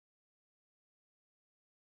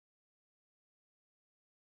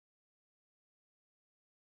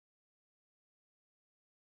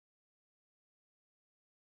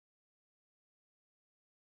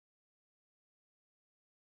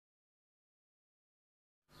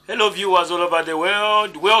Hello viewers all over the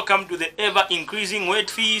world, welcome to the ever-increasing word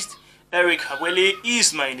feast. Erick Habuwele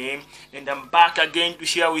is my name, and I'm back again to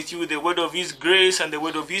share with you the word of His grace and the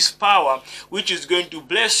word of His power, which is going to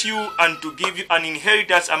bless you and to give you an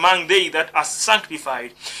inheritance among they that are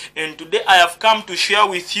sanctified. And today I have come to share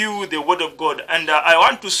with you the word of God, and I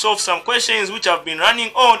want to solve some questions which have been running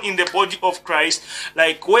on in the body of Christ,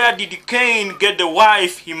 like where did Cain get the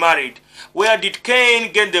wife he married? Where did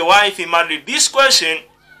Cain get the wife he married? This question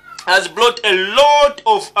has brought a lot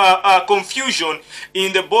of confusion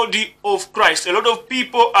in the body of Christ. A lot of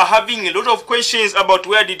people are having a lot of questions about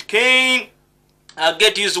where did Cain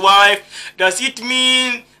get his wife. Does it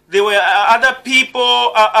mean there were other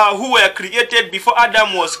people who were created before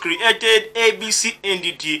Adam was created? A, B, C, and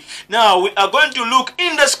D. Now we are going to look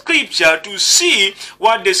in the scripture to see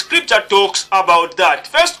what the scripture talks about that.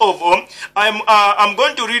 First of all, I'm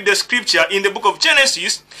going to read the scripture in the book of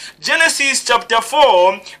Genesis. Genesis chapter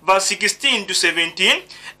 4 verse 16 to 17.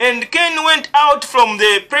 And Cain went out from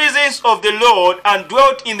the presence of the Lord and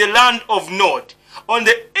dwelt in the land of Nod, on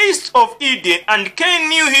the east of Eden. And Cain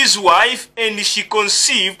knew his wife, and she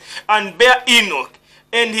conceived and bare Enoch.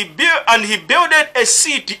 And he builded a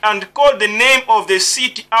city and called the name of the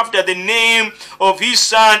city after the name of his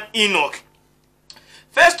son Enoch.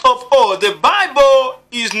 First of all, the Bible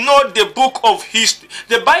is not the book of history.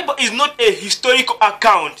 The Bible is not a historical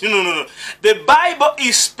account. No. The Bible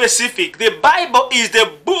is specific. The Bible is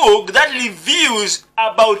the book that reveals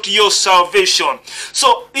about your salvation.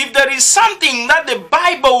 So if there is something that the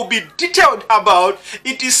Bible will be detailed about,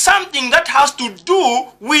 it is something that has to do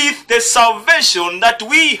with the salvation that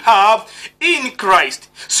we have in Christ.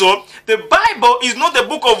 So the Bible is not the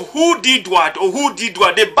book of who did what or who did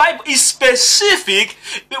what. The Bible is specific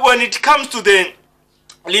when it comes to the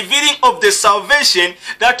revealing of the salvation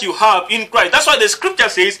that you have in Christ. That's why the scripture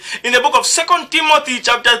says in the book of 2 Timothy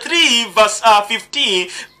chapter 3 verse 15,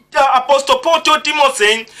 Apostle Paul told Timothy,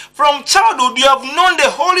 saying, from childhood you have known the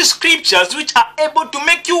holy scriptures which are able to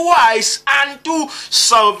make you wise unto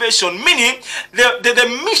salvation. Meaning,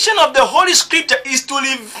 the mission of the holy scripture is to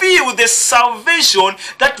reveal the salvation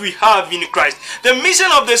that we have in Christ. The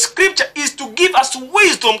mission of the scripture is to give us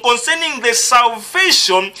wisdom concerning the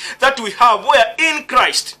salvation that we have where in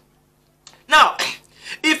Christ. Now,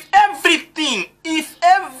 if everything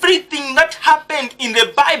that happened in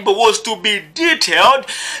the Bible was to be detailed,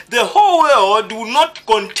 the whole world would not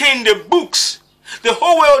contain the books. The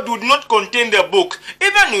whole world would not contain the book.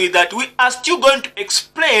 Even with that, we are still going to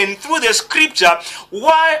explain through the scripture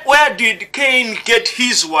where did Cain get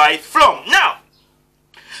his wife from. Now,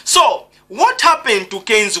 so what happened to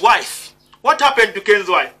Cain's wife? What happened to Cain's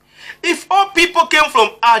wife? If all people came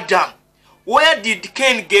from Adam, where did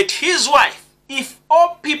Cain get his wife? If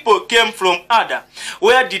all people came from Adam,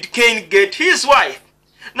 where did Cain get his wife?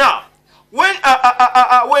 Now, when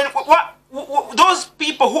those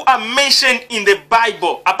people who are mentioned in the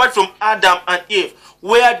Bible, apart from Adam and Eve,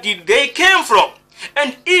 where did they came from?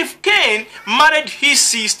 And if Cain married his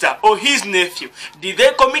sister or his nephew, did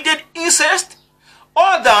they committed incest?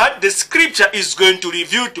 All that the scripture is going to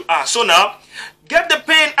reveal to us. So now, get the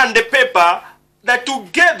pen and the paper, that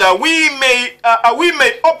together we may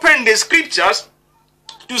open the scriptures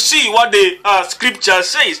to see what the scripture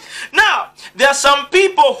says. Now, there are some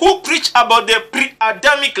people who preach about the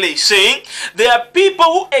pre-Adamically, saying there are people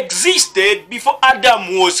who existed before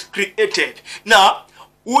Adam was created. Now,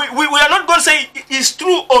 we are not going to say it is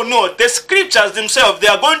true or not. The scriptures themselves, they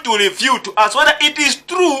are going to reveal to us whether it is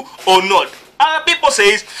true or not. Other people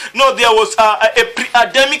say, no, there was a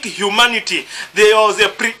pre-Adamic humanity. There was a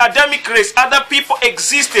pre-Adamic race. Other people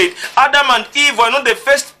existed. Adam and Eve were not the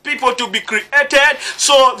first people to be created.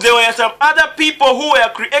 So there were some other people who were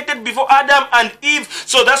created before Adam and Eve.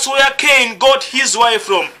 So that's where Cain got his wife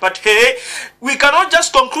from. But hey, we cannot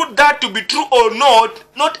just conclude that to be true or not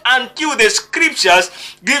until the scriptures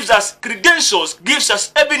gives us credentials, gives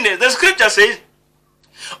us evidence. The scripture says,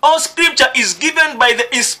 all scripture is given by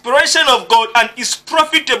the inspiration of God and is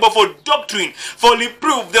profitable for doctrine, for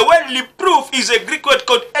reproof. The word reproof is a Greek word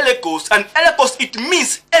called elekos, and elekos, it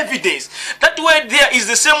means evidence. That word there is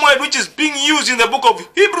the same word which is being used in the book of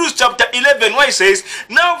Hebrews chapter 11, where it says,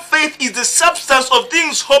 now faith is the substance of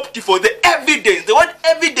things hoped for, the evidence. The word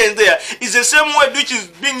evidence there is the same word which is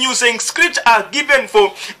being used, saying scripture are given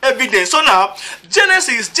for evidence. So now,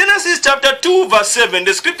 Genesis chapter 2 verse 7,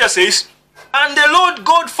 the scripture says, And the Lord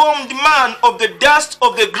God formed man of the dust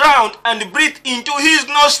of the ground and breathed into his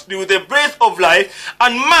nostril the breath of life,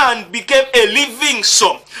 and man became a living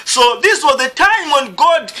soul. So this was the time when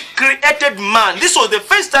God created man. This was the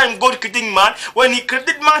first time God created man. When he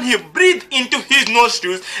created man, he breathed into his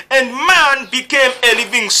nostrils, and man became a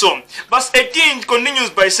living soul. Verse 18 continues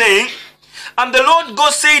by saying, and the Lord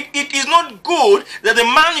God said, it is not good that the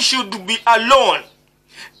man should be alone.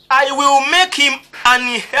 I will make him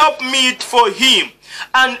an helpmeet for him.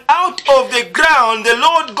 And out of the ground the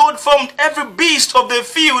Lord God formed every beast of the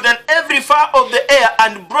field and every fowl of the air,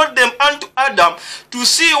 and brought them unto Adam to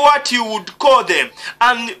see what he would call them.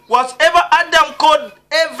 And whatever Adam called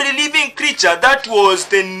every living creature, that was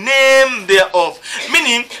the name thereof.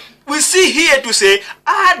 Meaning, we see here to say,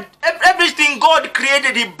 everything God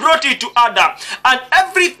created, he brought it to Adam. And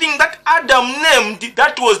everything that Adam named,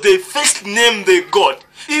 that was the first name they got.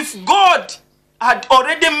 If God had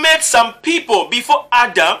already made some people before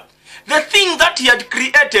Adam, the thing that he had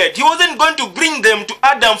created, he wasn't going to bring them to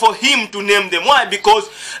Adam for him to name them. Why? Because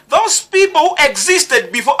those people who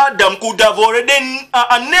existed before Adam could have already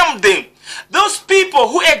named them. Those people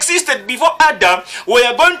who existed before Adam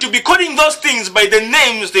were going to be calling those things by the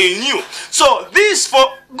names they knew. So this,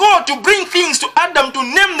 for God to bring things to Adam to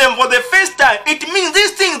name them for the first time, it means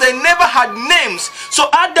these things, they never had names. So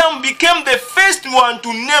Adam became the first one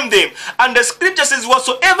to name them. And the scripture says,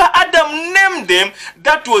 whatsoever Adam named them,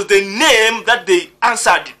 that was the name that they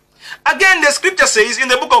answered. Again, the scripture says in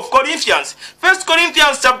the book of Corinthians, 1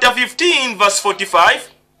 Corinthians chapter 15 verse 45,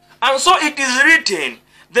 and so it is written,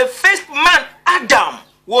 the first man, Adam,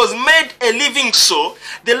 was made a living soul.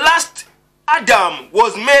 The last Adam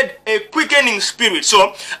was made a quickening spirit.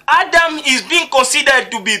 So Adam is being considered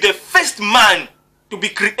to be the first man to be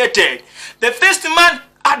created. The first man,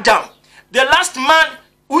 Adam. The last man,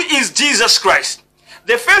 who is Jesus Christ.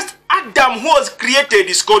 The first Adam who was created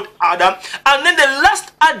is called Adam. And then the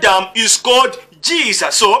last Adam is called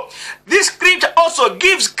Jesus. So this scripture also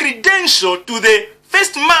gives credential to the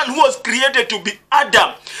first man who was created to be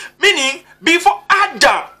Adam. Meaning, before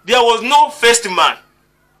Adam, there was no first man.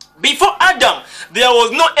 Before Adam, there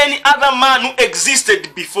was no any other man who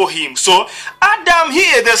existed before him. So, Adam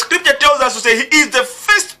here, the scripture tells us to say, he is the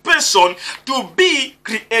first person to be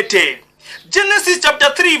created. Genesis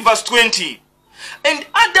chapter 3 verse 20. And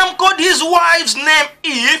Adam called his wife's name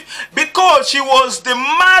Eve because she was the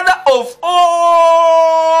mother of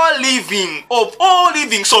all living.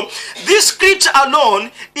 So this scripture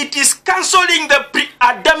alone, it is cancelling the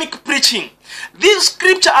pre-Adamic preaching. This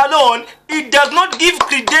scripture alone, it does not give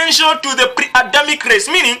credential to the pre-Adamic race.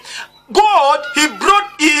 Meaning, God, he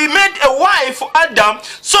made a wife for Adam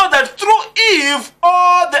so that through Eve,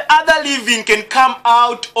 all the other living can come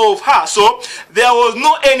out of her. So there was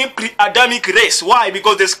no any pre-Adamic race. Why?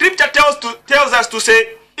 Because the scripture tells us to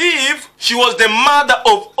say, Eve, she was the mother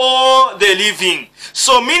of all the living.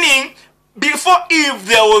 So meaning, before Eve,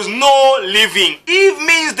 there was no living. Eve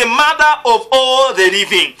means the mother of all the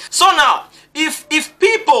living. So now, if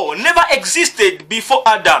people never existed before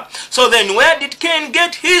Adam, so then where did Cain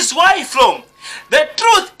get his wife from? The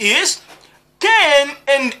truth is, Cain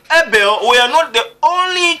and Abel were not the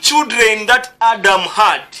only children that Adam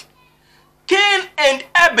had. Cain and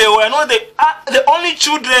Abel were not the only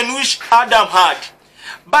children which Adam had.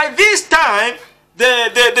 By this time,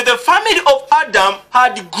 the family of Adam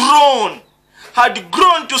had grown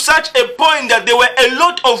to such a point that there were a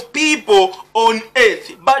lot of people on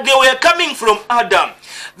earth, but they were coming from Adam.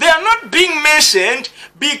 They are not being mentioned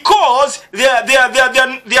because they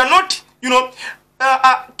are not,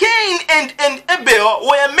 Cain and Abel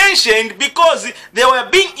were mentioned because they were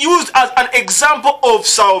being used as an example of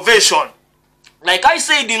salvation. Like I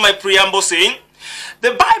said in my preamble saying,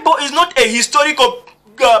 the Bible is not a historical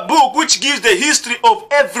book which gives the history of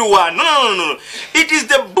everyone. No. It is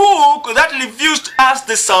the book that reveals to us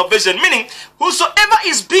the salvation. Meaning, whosoever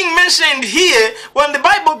is being mentioned here, when the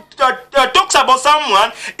Bible talks about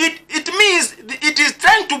someone, it means it is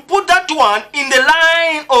trying to put that one in the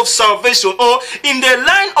line of salvation, or in the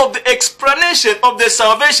line of the explanation of the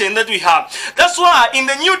salvation that we have. That's why in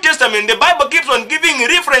the New Testament, the Bible keeps on giving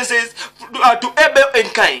references to Abel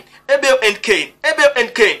and Cain. Abel and Cain. Abel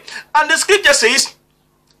and Cain. And the scripture says,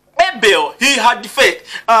 Abel, he had faith.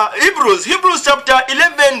 Hebrews chapter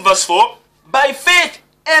 11 verse 4. By faith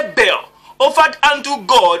Abel offered unto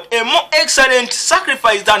God a more excellent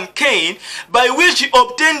sacrifice than Cain, by which he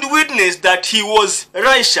obtained witness that he was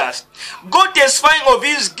righteous, God testifying of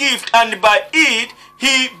his gift, and by it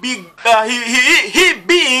he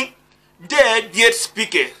being dead yet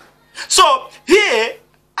speaketh. So here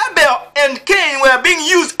Abel and Cain were being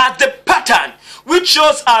used as the pattern, which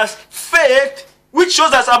shows us faith, which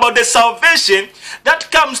shows us about the salvation that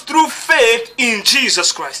comes through faith in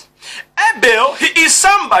Jesus Christ. Abel, he is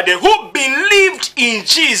somebody who believed in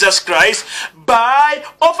Jesus Christ by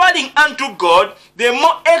offering unto God the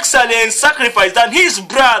more excellent sacrifice than his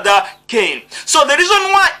brother Cain. So the reason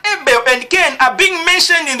why Abel and Cain are being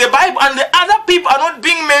mentioned in the Bible and the other people are not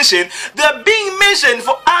being mentioned, they are being mentioned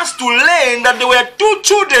for us to learn that there were two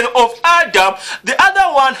children of Adam. The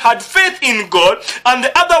other one had faith in God and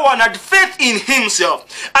the other one had faith in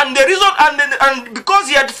himself. And the reason, and because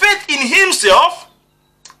he had faith in himself,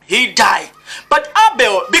 he died. But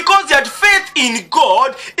Abel, because he had faith in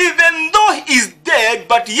God, even though he is dead,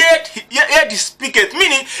 but yet he speaketh.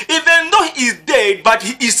 Meaning, even though he is dead, but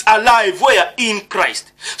he is alive. Where? In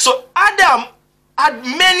Christ. So Adam had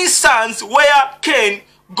many sons where Cain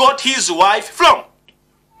got his wife from.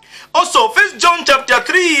 Also, 1 John chapter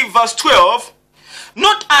 3 verse 12,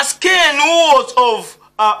 not as Cain who was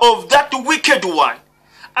of that wicked one,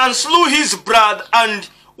 and slew his brother, and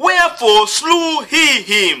wherefore slew he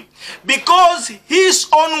him? Because his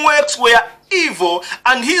own works were evil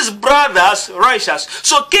and his brothers righteous.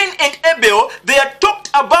 So Cain and Abel, they are talked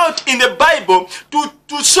about in the Bible to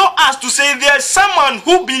show us, to say there is someone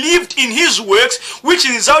who believed in his works, which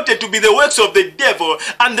resulted to be the works of the devil,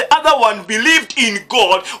 and the other one believed in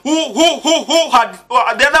God, who had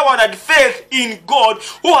the other one had faith in God,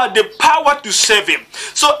 who had the power to save him.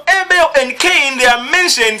 So Abel and Cain, they are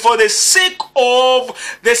mentioned for the sake of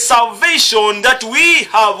the salvation that we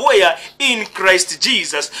have where? In Christ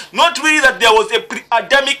Jesus. Not really that there was a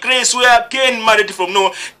pre-Adamic race where Cain married from.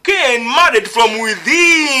 No, Cain married from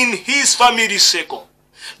within his family circle.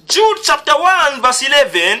 Jude chapter 1 verse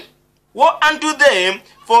 11, woe unto them,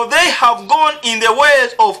 for they have gone in the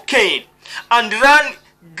ways of Cain, and run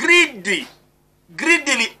greedily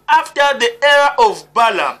after the error of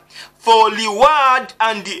Balaam, for reward,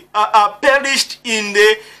 and perished in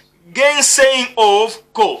the gainsaying of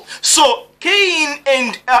God. So Cain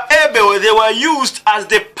and Abel, they were used as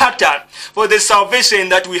the pattern for the salvation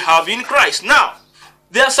that we have in Christ. Now,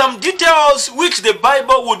 there are some details which the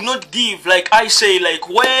Bible would not give, like I say, like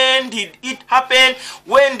when did it happen?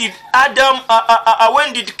 When did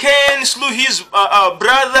when did Cain slew his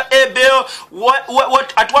brother Abel?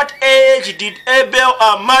 At what age did Abel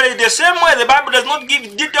marry? The same way the Bible does not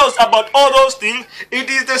give details about all those things. It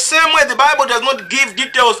is the same way the Bible does not give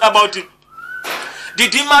details about it.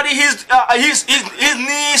 Did he marry his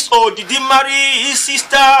niece, or did he marry his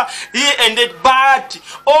sister? He ended bad.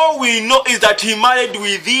 All we know is that he married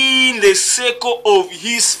within the circle of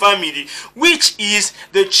his family, which is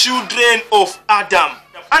the children of Adam.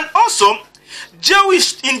 And also,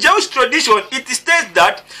 in Jewish tradition, it states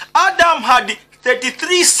that Adam had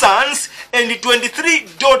 33 sons and 23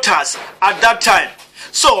 daughters at that time.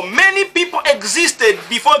 So many people existed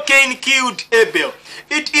before Cain killed Abel.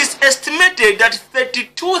 It is estimated that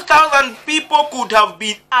 32,000 people could have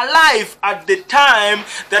been alive at the time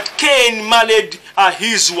that Cain married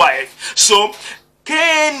his wife. So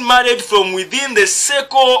Cain married from within the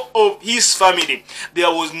circle of his family.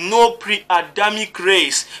 There was no pre-Adamic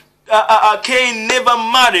race. Cain never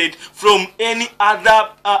married from any other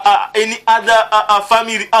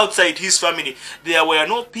family outside his family. There were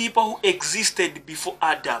no people who existed before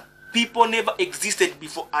Adam. People never existed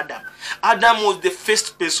before Adam. Adam was the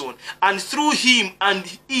first person, and through him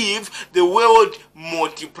and Eve, the world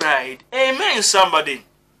multiplied. Amen, somebody.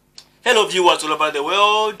 Hello viewers all over the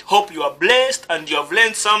world, hope you are blessed and you have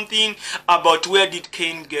learned something about where did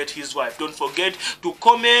Cain get his wife. Don't forget to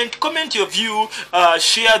comment your view,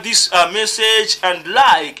 share this message and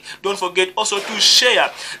like. Don't forget also to share,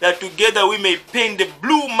 that together we may paint the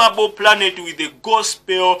blue marble planet with the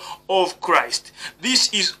gospel of Christ.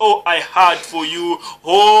 This is all I had for you.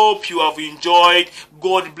 Hope you have enjoyed.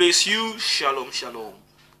 God bless you. Shalom, shalom.